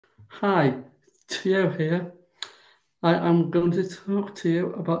Hi, Theo here. I am going to talk to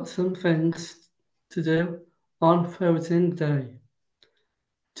you about some things to do on voting day.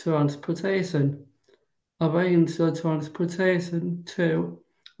 Transportation. Arrange your transportation to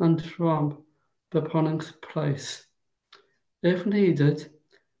and from the polling place. If needed,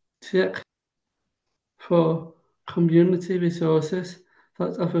 check for community resources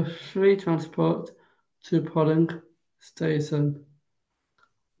that offer free transport to polling station.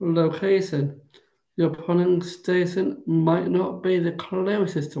 Location. Your polling station might not be the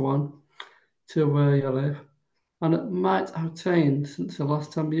closest one to where you live, and it might have changed since the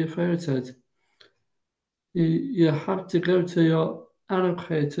last time you voted. You have to go to your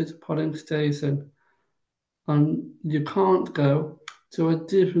allocated polling station, and you can't go to a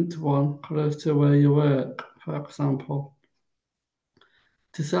different one close to where you work, for example.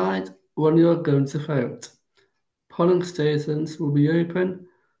 Decide when you're going to vote. Polling stations will be open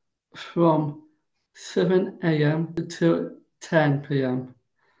from 7 a.m. to 10 p.m.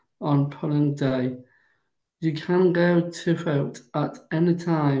 on polling day. You can go to vote at any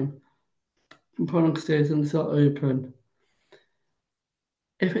time polling stations are open.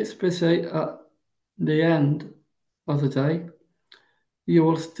 If it's busy at the end of the day, you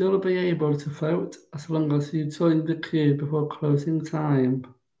will still be able to vote as long as you join the queue before closing time.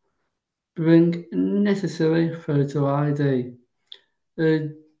 Bring necessary photo ID.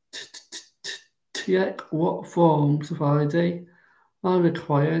 Uh, Check what forms of ID are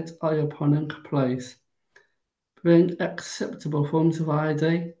required at your polling place. Bring acceptable forms of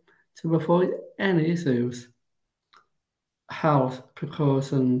ID to avoid any issues. Health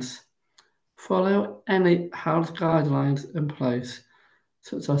precautions. Follow any health guidelines in place,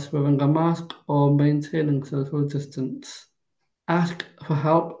 such as wearing a mask or maintaining social distance. Ask for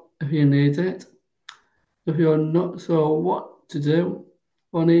help if you need it. If you're not sure what to do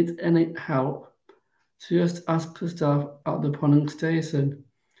or need any help, just ask the staff at the polling station.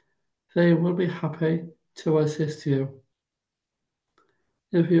 They will be happy to assist you.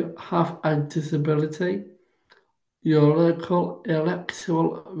 If you have a disability, your local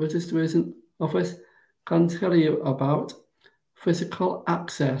electoral registration office can tell you about physical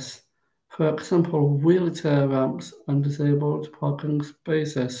access, for example, wheelchair ramps and disabled parking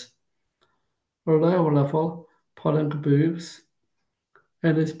spaces, low-level polling booths,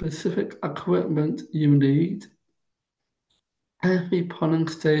 any specific equipment you need. Every polling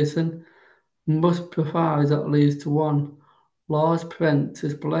station must provide at least one large print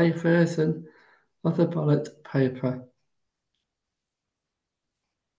display version of the ballot paper.